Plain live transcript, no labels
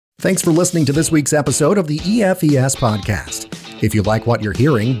Thanks for listening to this week's episode of the EFES podcast. If you like what you're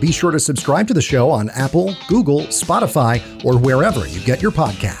hearing, be sure to subscribe to the show on Apple, Google, Spotify, or wherever you get your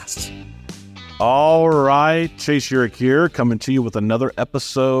podcasts. All right, Chase Urick here, coming to you with another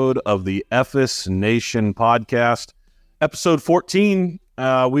episode of the EFES Nation podcast. Episode 14,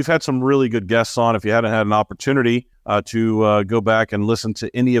 we've had some really good guests on. If you hadn't had an opportunity to go back and listen to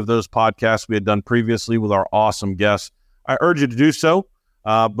any of those podcasts we had done previously with our awesome guests, I urge you to do so.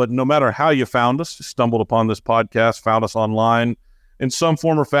 But no matter how you found us, stumbled upon this podcast, found us online in some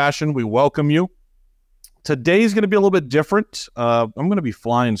form or fashion, we welcome you. Today's going to be a little bit different. I'm going to be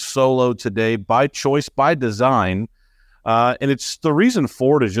flying solo today by choice, by design. And it's the reason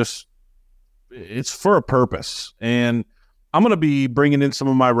for it is just, it's for a purpose. And I'm going to be bringing in some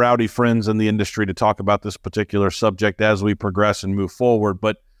of my rowdy friends in the industry to talk about this particular subject as we progress and move forward.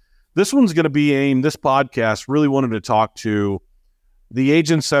 But this one's going to be aimed, this podcast really wanted to talk to the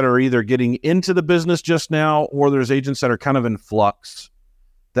agents that are either getting into the business just now, or there's agents that are kind of in flux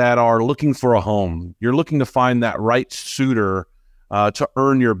that are looking for a home. You're looking to find that right suitor to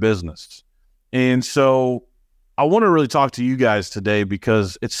earn your business. And so I want to really talk to you guys today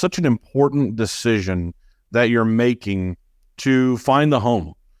because it's such an important decision that you're making to find the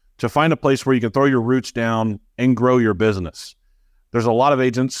home, to find a place where you can throw your roots down and grow your business. There's a lot of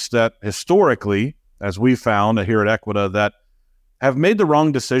agents that historically, as we found here at Equita, that have made the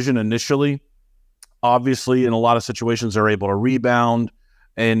wrong decision initially. Obviously, in a lot of situations, they're able to rebound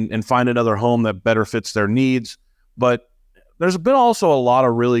and find another home that better fits their needs. But there's been also a lot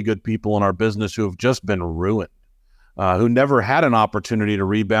of really good people in our business who have just been ruined, who never had an opportunity to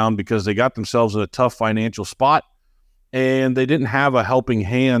rebound because they got themselves in a tough financial spot and they didn't have a helping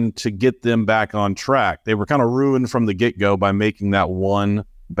hand to get them back on track. They were kind of ruined from the get-go by making that one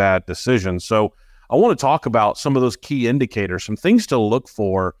bad decision. So I want to talk about some of those key indicators, some things to look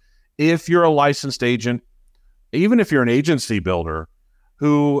for if you're a licensed agent, even if you're an agency builder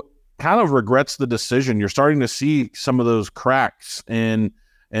who kind of regrets the decision. You're starting to see some of those cracks and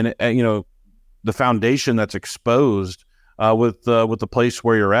you know, the foundation that's exposed with the place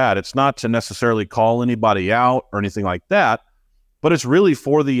where you're at. It's not to necessarily call anybody out or anything like that, but it's really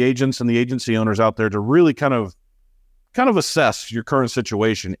for the agents and the agency owners out there to really kind of assess your current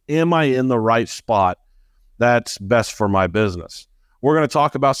situation. Am I in the right spot that's best for my business? We're going to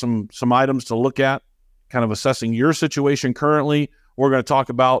talk about some items to look at, kind of assessing your situation currently. We're going to talk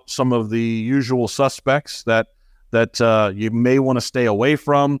about some of the usual suspects that you may want to stay away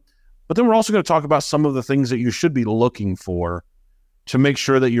from. But then we're also going to talk about some of the things that you should be looking for to make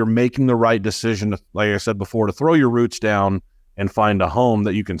sure that you're making the right decision, like I said before, to throw your roots down and find a home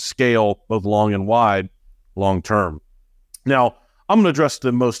that you can scale both long and wide, long term. Now, I'm going to address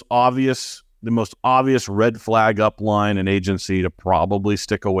the most obvious red flag upline and agency to probably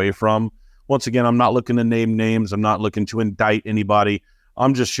stick away from. Once again, I'm not looking to name names. I'm not looking to indict anybody.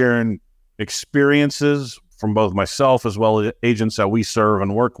 I'm just sharing experiences from both myself as well as agents that we serve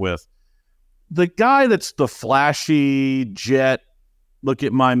and work with. The guy that's the flashy jet, look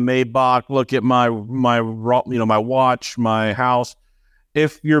at my Maybach, look at my watch, my house.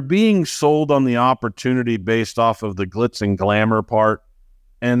 If you're being sold on the opportunity based off of the glitz and glamour part,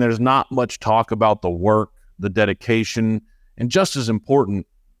 and there's not much talk about the work, the dedication, and just as important,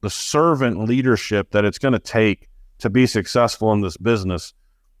 the servant leadership that it's going to take to be successful in this business,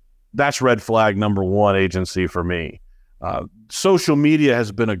 that's red flag number one agency for me. Social media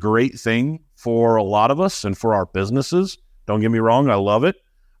has been a great thing for a lot of us and for our businesses. Don't get me wrong, I love it.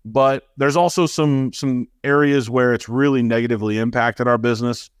 But there's also some areas where it's really negatively impacted our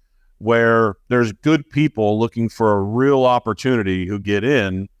business, where there's good people looking for a real opportunity who get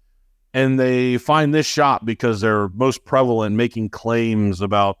in, and they find this shop because they're most prevalent making claims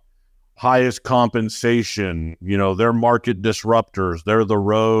about highest compensation. You know, they're market disruptors, they're the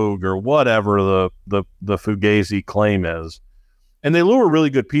rogue, or whatever the fugazi claim is. And they lure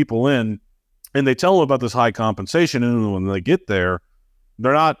really good people in, and they tell them about this high compensation, and when they get there,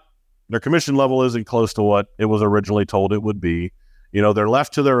 their commission level isn't close to what it was originally told it would be. You know, they're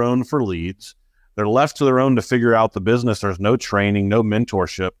left to their own for leads. They're left to their own to figure out the business. There's no training, no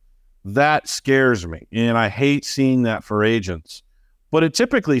mentorship. That scares me. And I hate seeing that for agents. But it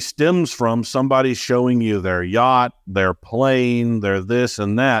typically stems from somebody showing you their yacht, their plane, their this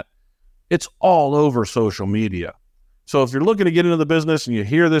and that. It's all over social media. So if you're looking to get into the business and you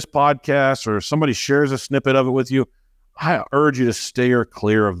hear this podcast or somebody shares a snippet of it with you, I urge you to steer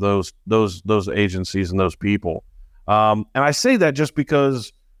clear of those agencies and those people. And I say that just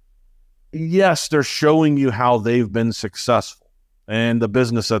because, yes, they're showing you how they've been successful and the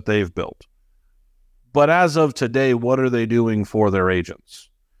business that they've built. But as of today, what are they doing for their agents?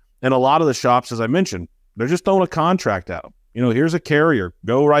 And a lot of the shops, as I mentioned, they're just throwing a contract at them. Here's a carrier,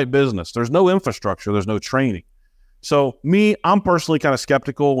 go write business. There's no infrastructure. There's no training. So I'm personally kind of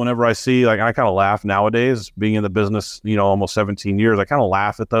skeptical whenever I see, I kind of laugh nowadays, being in the business, almost 17 years. I kind of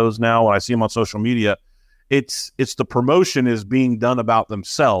laugh at those now when I see them on social media. It's the promotion is being done about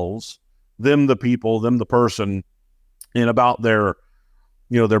themselves, them, the people, them, the person, and about their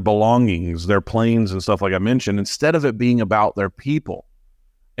belongings, their planes and stuff like I mentioned, instead of it being about their people.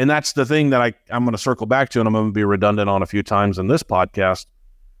 And that's the thing that I'm going to circle back to, and I'm going to be redundant on a few times in this podcast.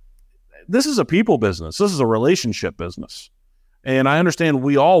 This is a people business. This is a relationship business. And I understand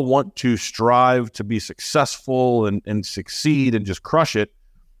we all want to strive to be successful and succeed and just crush it.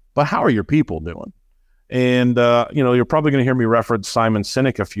 But how are your people doing? And, you're probably going to hear me reference Simon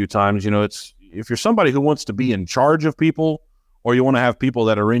Sinek a few times. It's if you're somebody who wants to be in charge of people, or you want to have people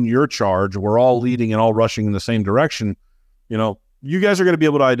that are in your charge, we're all leading and all rushing in the same direction, you guys are going to be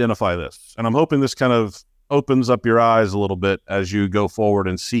able to identify this. And I'm hoping this kind of opens up your eyes a little bit as you go forward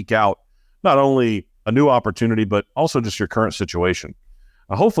and seek out not only a new opportunity, but also just your current situation.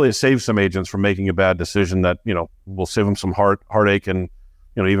 Hopefully it saves some agents from making a bad decision that, will save them some heartache and,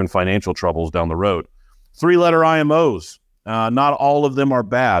 even financial troubles down the road. 3-letter IMOs. Not all of them are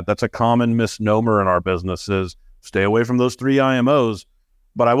bad. That's a common misnomer in our business is stay away from those 3 IMOs.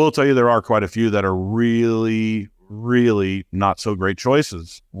 But I will tell you there are quite a few that are really, really not so great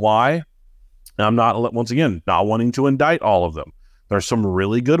choices. Why? I'm not, once again, not wanting to indict all of them. There's some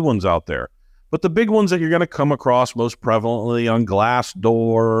really good ones out there. But the big ones that you're going to come across most prevalently on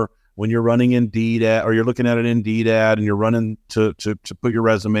Glassdoor, when you're running Indeed ad, or you're looking at an Indeed ad and you're running to put your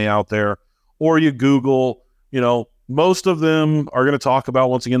resume out there, or you Google, most of them are going to talk about,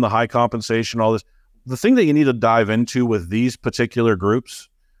 once again, the high compensation, all this. The thing that you need to dive into with these particular groups,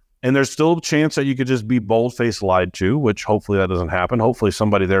 and there's still a chance that you could just be bold-faced lied to, which hopefully that doesn't happen. Hopefully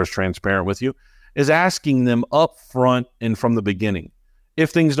somebody there is transparent with you, is asking them up front and from the beginning.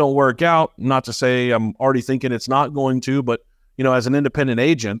 If things don't work out, not to say I'm already thinking it's not going to, but, as an independent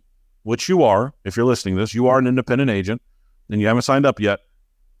agent, which you are, if you're listening to this, you are an independent agent and you haven't signed up yet,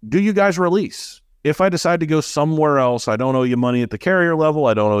 do you guys release? If I decide to go somewhere else, I don't owe you money at the carrier level.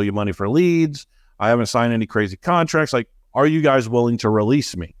 I don't owe you money for leads. I haven't signed any crazy contracts. Are you guys willing to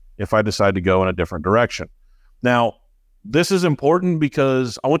release me if I decide to go in a different direction? Now, this is important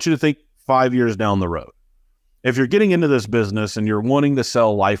because I want you to think 5 years down the road. If you're getting into this business and you're wanting to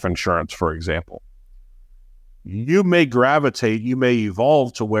sell life insurance, for example, you may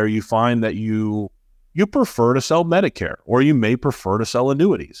evolve to where you find that you prefer to sell Medicare, or you may prefer to sell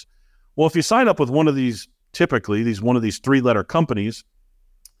annuities. Well, if you sign up with one of these 3-letter companies,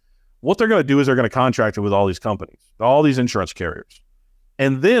 what they're going to do is they're going to contract it with all these companies, all these insurance carriers.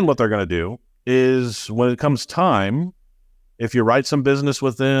 And then what they're going to do is when it comes time, if you write some business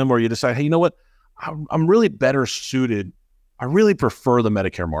with them or you decide, hey, you know what, I'm really better suited. I really prefer the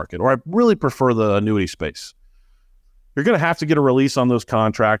Medicare market, or I really prefer the annuity space. You're going to have to get a release on those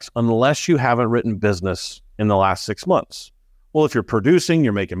contracts unless you haven't written business in the last 6 months. Well, if you're producing,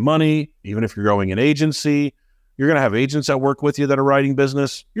 you're making money, even if you're growing an agency, you're going to have agents that work with you that are writing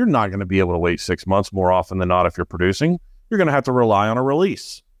business. You're not going to be able to wait 6 months more often than not if you're producing. You're going to have to rely on a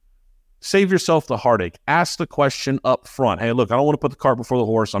release. Save yourself the heartache. Ask the question up front. Hey, look, I don't want to put the cart before the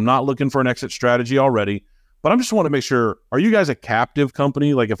horse. I'm not looking for an exit strategy already, but I just want to make sure, are you guys a captive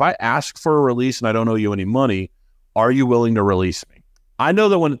company? If I ask for a release and I don't owe you any money, are you willing to release me? I know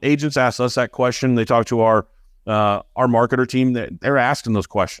that when agents ask us that question, they talk to our marketer team, they're asking those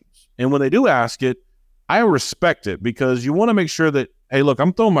questions. And when they do ask it, I respect it because you want to make sure that, hey, look,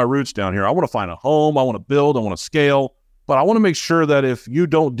 I'm throwing my roots down here. I want to find a home. I want to build. I want to scale. But I want to make sure that if you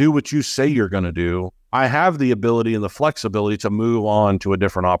don't do what you say you're going to do, I have the ability and the flexibility to move on to a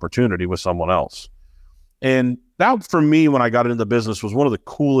different opportunity with someone else. And that, for me, when I got into the business, was one of the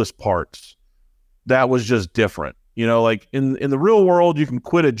coolest parts. That was just different. In the real world, you can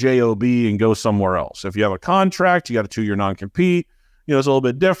quit a job and go somewhere else. If you have a contract, you got a 2-year non-compete. It's a little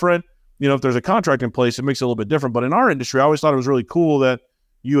bit different. If there's a contract in place, it makes it a little bit different. But in our industry, I always thought it was really cool that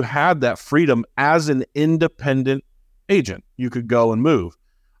you had that freedom as an independent agent. You could go and move.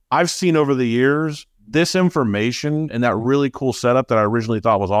 I've seen over the years, this information and that really cool setup that I originally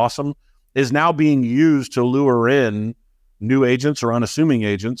thought was awesome is now being used to lure in new agents or unassuming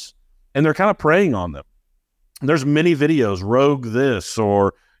agents, and they're kind of preying on them. There's many videos, Rogue this,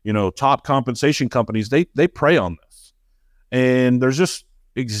 or, top compensation companies, they prey on this. And there's just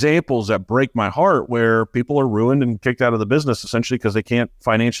examples that break my heart where people are ruined and kicked out of the business essentially because they can't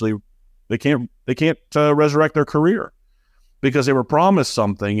resurrect their career because they were promised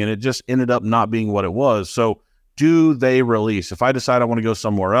something and it just ended up not being what it was. So do they release? If I decide I want to go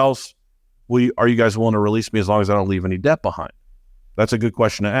somewhere else, are you guys willing to release me as long as I don't leave any debt behind? That's a good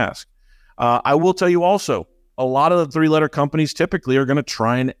question to ask. I will tell you also, a lot of the three-letter companies typically are going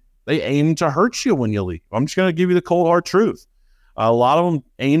to they aim to hurt you when you leave. I'm just going to give you the cold hard truth. A lot of them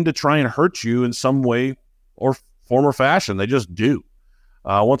aim to try and hurt you in some way or form or fashion. They just do.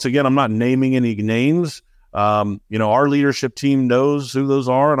 Once again, I'm not naming any names. Our leadership team knows who those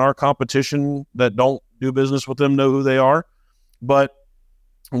are, and our competition that don't do business with them know who they are. But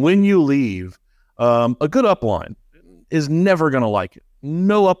when you leave, a good upline is never going to like it.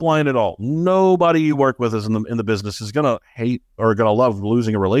 No upline at all. Nobody you work with is in the business is going to hate or going to love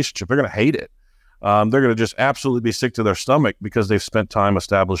losing a relationship. They're going to hate it. They're going to just absolutely be sick to their stomach because they've spent time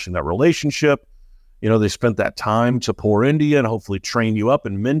establishing that relationship. They spent that time to pour into you and hopefully train you up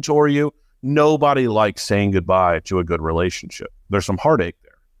and mentor you. Nobody likes saying goodbye to a good relationship. There's some heartache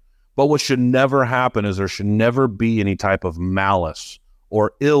there. But what should never happen is there should never be any type of malice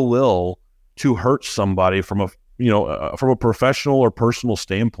or ill will to hurt somebody from a professional or personal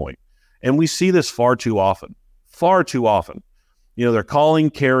standpoint. And we see this far too often. They're calling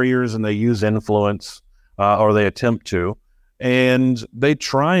carriers and they use influence or they attempt to, and they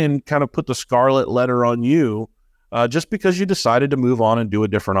try and kind of put the scarlet letter on you just because you decided to move on and do a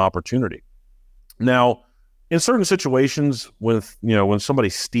different opportunity. Now, in certain situations when somebody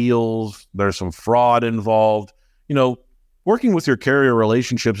steals, there's some fraud involved, working with your carrier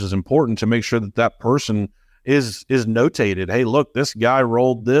relationships is important to make sure that person is notated. Hey, look, this guy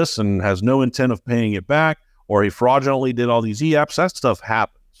rolled this and has no intent of paying it back, or he fraudulently did all these e-apps. That stuff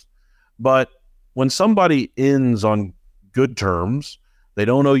happens. But when somebody ends on good terms, they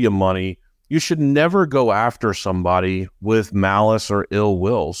don't owe you money, you should never go after somebody with malice or ill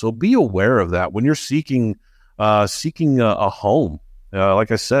will. So be aware of that when you're seeking a home.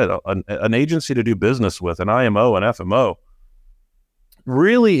 Like I said, an agency to do business with, an IMO, an FMO.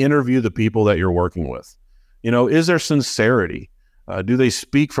 Really interview the people that you're working with. Is there sincerity? Do they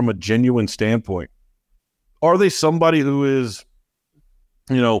speak from a genuine standpoint? Are they somebody who is,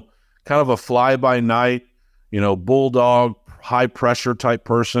 kind of a fly-by-night, bulldog, high-pressure type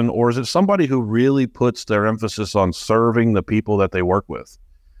person? Or is it somebody who really puts their emphasis on serving the people that they work with?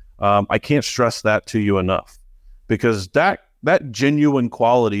 I can't stress that to you enough, because that genuine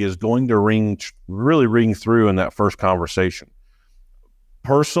quality is going to really ring through in that first conversation.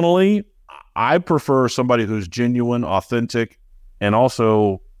 Personally, I prefer somebody who's genuine, authentic, and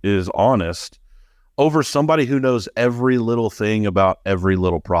also is honest over somebody who knows every little thing about every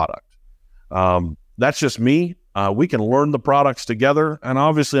little product. That's just me. We can learn the products together, and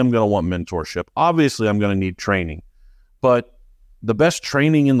obviously I'm going to want mentorship. Obviously I'm going to need training. But the best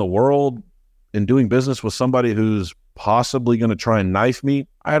training in the world in doing business with somebody who's possibly going to try and knife me,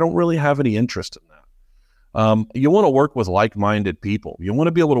 I don't really have any interest in that. You want to work with like-minded people. You want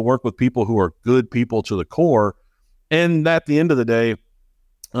to be able to work with people who are good people to the core, and at the end of the day,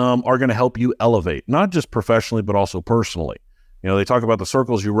 are going to help you elevate, not just professionally, but also personally. They talk about the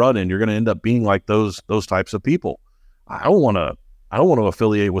circles you run in. You're going to end up being like those types of people. I don't want to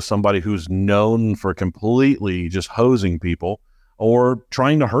affiliate with somebody who's known for completely just hosing people or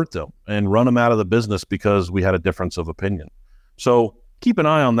trying to hurt them and run them out of the business because we had a difference of opinion. So keep an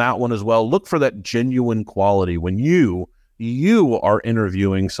eye on that one as well. Look for that genuine quality when you are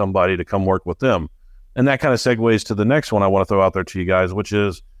interviewing somebody to come work with them. And that kind of segues to the next one I want to throw out there to you guys, which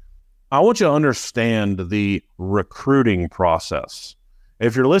is I want you to understand the recruiting process.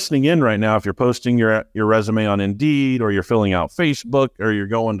 If you're listening in right now, if you're posting your resume on Indeed, or you're filling out Facebook, or you're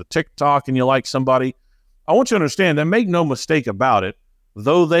going to TikTok and you like somebody, I want you to understand that, make no mistake about it,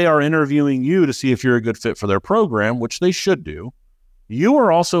 though they are interviewing you to see if you're a good fit for their program, which they should do, you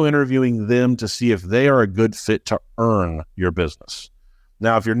are also interviewing them to see if they are a good fit to earn your business.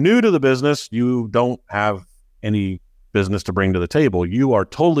 Now, if you're new to the business, you don't have any business to bring to the table. You are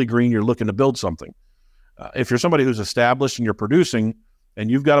totally green. You're looking to build something. If you're somebody who's established and you're producing and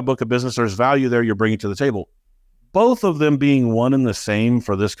you've got a book of business, there's value there you're bringing to the table. Both of them being one and the same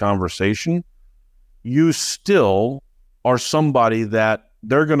for this conversation, you still are somebody that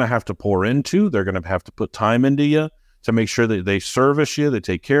they're going to have to pour into. They're going to have to put time into you to make sure that they service you, they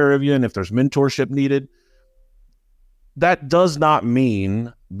take care of you, and if there's mentorship needed. That does not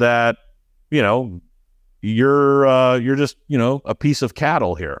mean that, you're just, a piece of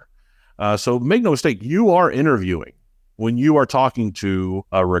cattle here. So make no mistake, you are interviewing when you are talking to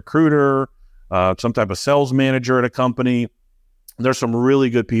a recruiter, some type of sales manager at a company. There's some really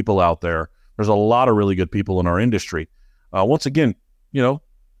good people out there. There's a lot of really good people in our industry. Once again,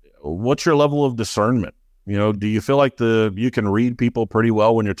 what's your level of discernment? Do you feel like you can read people pretty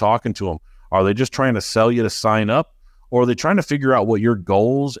well when you're talking to them? Are they just trying to sell you to sign up? Or are they trying to figure out what your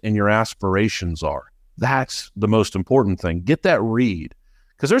goals and your aspirations are? That's the most important thing. Get that read.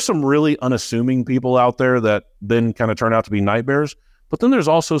 Because there's some really unassuming people out there that then kind of turn out to be night bears. But then there's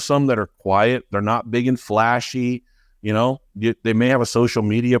also some that are quiet. They're not big and flashy. They may have a social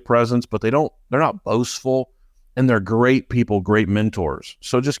media presence, but they're not boastful. And they're great people, great mentors.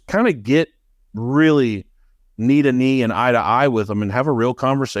 So just kind of get really knee to knee and eye to eye with them and have a real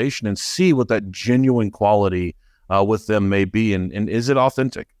conversation and see what that genuine quality with them may be. And is it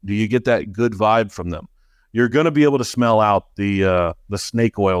authentic? Do you get that good vibe from them? You're going to be able to smell out the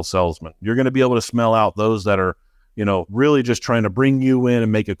snake oil salesman. You're going to be able to smell out those that are, really just trying to bring you in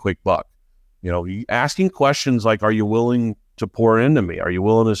and make a quick buck. Asking questions like, are you willing to pour into me? Are you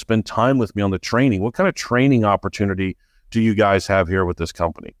willing to spend time with me on the training? What kind of training opportunity do you guys have here with this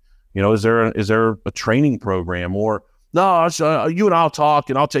company? Is there a training program, or no, you and I'll talk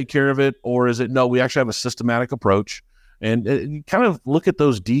and I'll take care of it? Or is it, no, we actually have a systematic approach? And kind of look at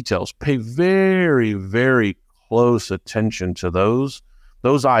those details. Pay very, very close attention to those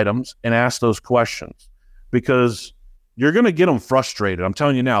items and ask those questions, because you're going to get them frustrated. I'm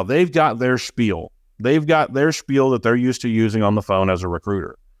telling you now, they've got their spiel. They've got their spiel that they're used to using on the phone as a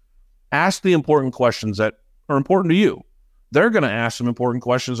recruiter. Ask the important questions that are important to you. They're going to ask some important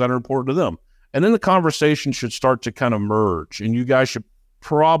questions that are important to them. And then the conversation should start to kind of merge. And you guys should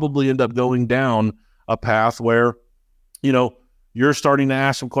probably end up going down a path where, you're starting to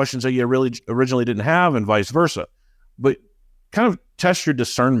ask some questions that you really originally didn't have, and vice versa. But kind of test your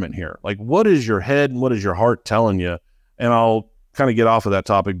discernment here. Like, what is your head and what is your heart telling you? And I'll kind of get off of that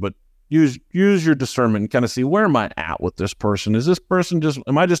topic, but use your discernment and kind of see, where am I at with this person? Is this person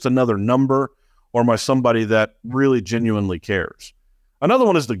am I just another number, or am I somebody that really genuinely cares? Another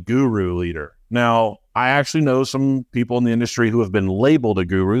one is the guru leader. Now, I actually know some people in the industry who have been labeled a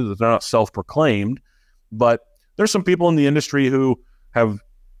guru, that they're not self-proclaimed, but there's some people in the industry who have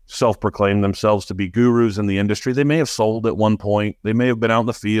self-proclaimed themselves to be gurus in the industry. They may have sold at one point. They may have been out in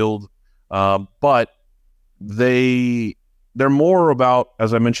the field, but they're more about,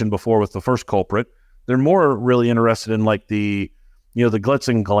 as I mentioned before with the first culprit, they're more really interested in like the glitz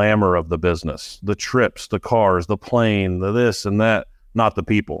and glamour of the business, the trips, the cars, the plane, the this and that, not the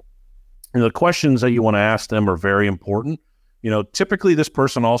people. And the questions that you want to ask them are very important. Typically this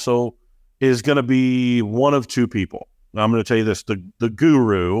person also is going to be one of two people. Now, I'm going to tell you this, the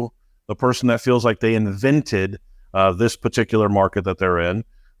guru, the person that feels like they invented this particular market that they're in,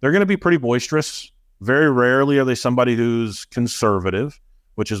 they're going to be pretty boisterous. Very rarely are they somebody who's conservative,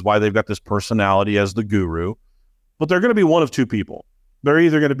 which is why they've got this personality as the guru. But they're going to be one of two people. They're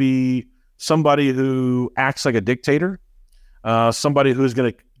either going to be somebody who acts like a dictator, somebody who's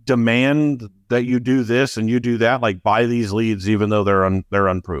going to demand that you do this and you do that, like buy these leads even though they're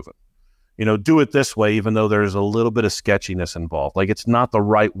unproven. Do it this way, even though there's a little bit of sketchiness involved. Like, it's not the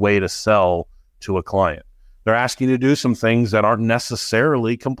right way to sell to a client. They're asking you to do some things that aren't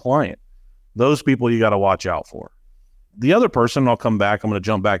necessarily compliant. Those people you got to watch out for. The other person, I'll come back, I'm going to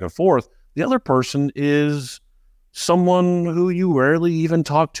jump back and forth. The other person is someone who you rarely even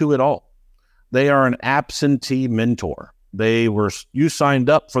talk to at all. They are an absentee mentor. You signed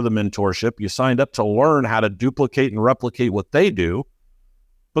up for the mentorship. You signed up to learn how to duplicate and replicate what they do.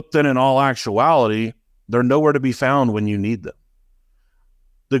 But then in all actuality, they're nowhere to be found when you need them.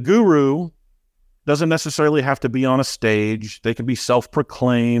 The guru doesn't necessarily have to be on a stage. They can be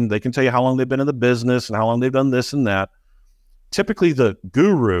self-proclaimed. They can tell you how long they've been in the business and how long they've done this and that. Typically, the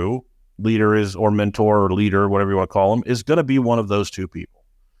guru leader or mentor or leader, whatever you want to call them, is going to be one of those two people.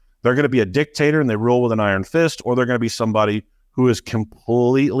 They're going to be a dictator and they rule with an iron fist, or they're going to be somebody who is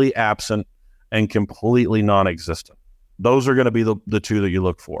completely absent and completely non-existent. Those are going to be the two that you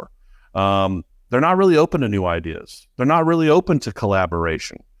look for. They're not really open to new ideas. They're not really open to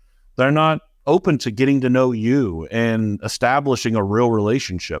collaboration. They're not open to getting to know you and establishing a real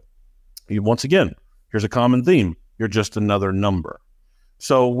relationship. Once again, here's a common theme. You're just another number.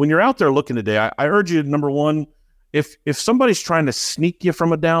 So when you're out there looking today, I urge you, number one, if somebody's trying to sneak you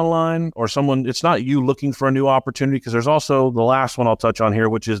from a downline, or it's not you looking for a new opportunity, because there's also the last one I'll touch on here,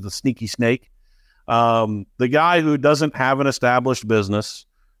 which is the sneaky snake. The guy who doesn't have an established business,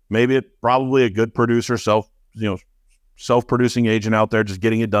 probably a good producer, self-producing agent out there, just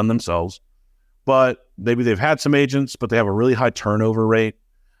getting it done themselves. But maybe they've had some agents, but they have a really high turnover rate.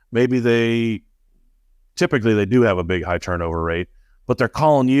 Maybe typically they do have a big high turnover rate, but they're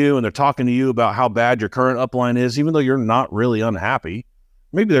calling you and they're talking to you about how bad your current upline is, even though you're not really unhappy.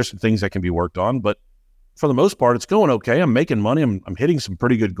 Maybe there's some things that can be worked on, but for the most part, it's going okay. I'm making money. I'm hitting some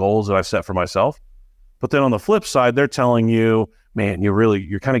pretty good goals that I've set for myself. But then on the flip side, they're telling you, man,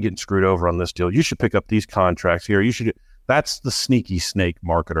 you're kind of getting screwed over on this deal. You should pick up these contracts here. That's the sneaky snake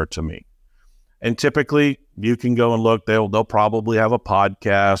marketer to me. And typically you can go and look, they'll probably have a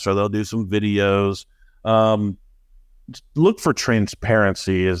podcast or they'll do some videos. Look for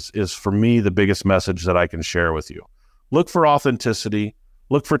transparency is for me the biggest message that I can share with you. Look for authenticity,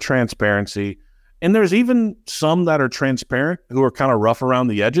 look for transparency. And there's even some that are transparent who are kind of rough around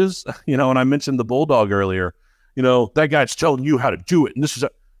the edges, and I mentioned the bulldog earlier, that guy's telling you how to do it. And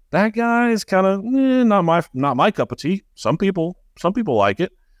that guy is kind of not my cup of tea. Some people like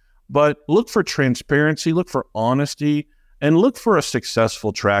it, but look for transparency, look for honesty, and look for a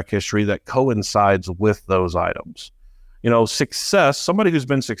successful track history that coincides with those items. Success, somebody who's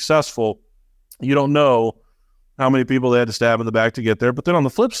been successful, you don't know how many people they had to stab in the back to get there. But then on the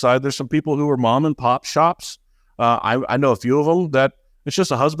flip side, there's some people who are mom and pop shops. I know a few of them that it's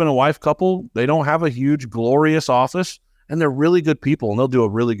just a husband and wife couple. They don't have a huge, glorious office, and they're really good people, and they'll do a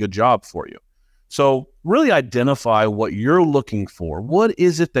really good job for you. So really identify what you're looking for. What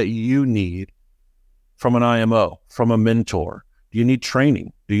is it that you need from an IMO, from a mentor? Do you need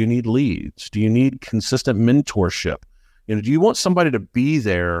training? Do you need leads? Do you need consistent mentorship? Do you want somebody to be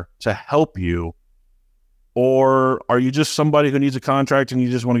there to help you? Or are you just somebody who needs a contract and you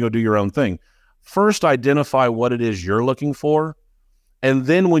just want to go do your own thing? First, identify what it is you're looking for. And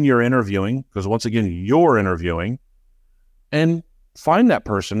then when you're interviewing, because once again, you're interviewing, and find that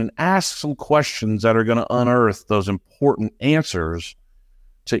person and ask some questions that are going to unearth those important answers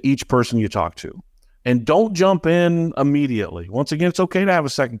to each person you talk to. And don't jump in immediately. Once again, it's okay to have a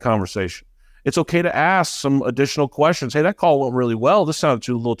second conversation. It's okay to ask some additional questions. Hey, that call went really well. This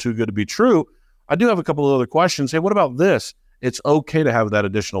sounded a little too good to be true. I do have a couple of other questions. Hey, what about this? It's okay to have that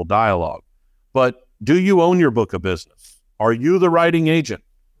additional dialogue. But do you own your book of business? Are you the writing agent?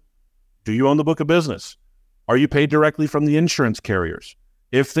 Do you own the book of business? Are you paid directly from the insurance carriers?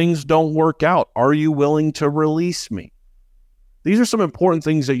 If things don't work out, are you willing to release me? These are some important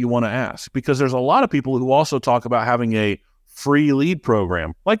things that you want to ask, because there's a lot of people who also talk about having a free lead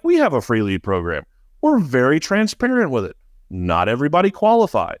program. Like we have a free lead program. We're very transparent with it. Not everybody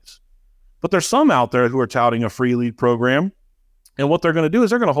qualifies. But there's some out there who are touting a free lead program, and what they're going to do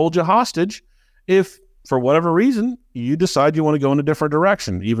is they're going to hold you hostage if, for whatever reason, you decide you want to go in a different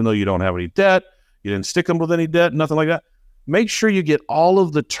direction, even though you don't have any debt, you didn't stick them with any debt, nothing like that. Make sure you get all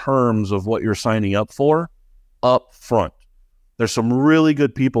of the terms of what you're signing up for up front. There's some really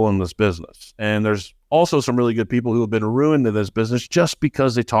good people in this business, and there's also some really good people who have been ruined in this business just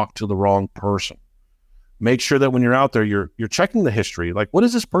because they talked to the wrong person. Make sure that when you're out there, you're checking the history. Like, what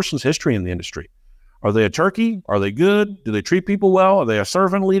is this person's history in the industry? Are they a turkey? Are they good? Do they treat people well? Are they a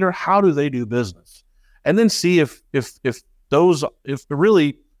servant leader? How do they do business? And then see if those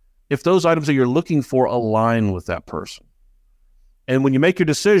items that you're looking for align with that person. And when you make your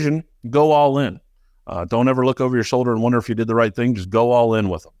decision, go all in. Don't ever look over your shoulder and wonder if you did the right thing. Just go all in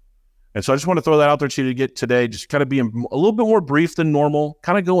with them. And so I just want to throw that out there to you to get today, just kind of being a little bit more brief than normal,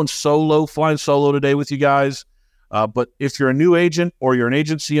 kind of going solo, flying solo today with you guys. But if you're a new agent or you're an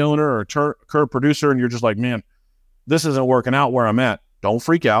agency owner or a current producer and you're just like, man, this isn't working out where I'm at, don't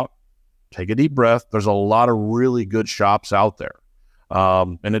freak out. Take a deep breath. There's a lot of really good shops out there.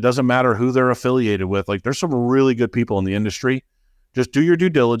 And it doesn't matter who they're affiliated with. Like, there's some really good people in the industry. Just do your due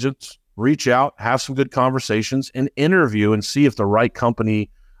diligence, reach out, have some good conversations, and interview and see if the right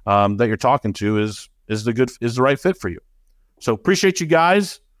company that you're talking to is the right fit for you. So appreciate you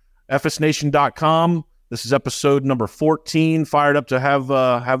guys. FSNation.com. This is episode number 14. Fired up to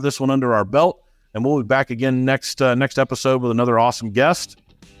have this one under our belt, and we'll be back again next episode with another awesome guest,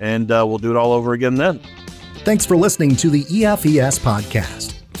 and we'll do it all over again then. Thanks for listening to the EFES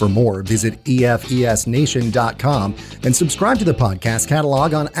podcast. For more, visit EFESNation.com and subscribe to the podcast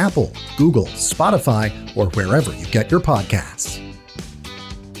catalog on Apple, Google, Spotify, or wherever you get your podcasts.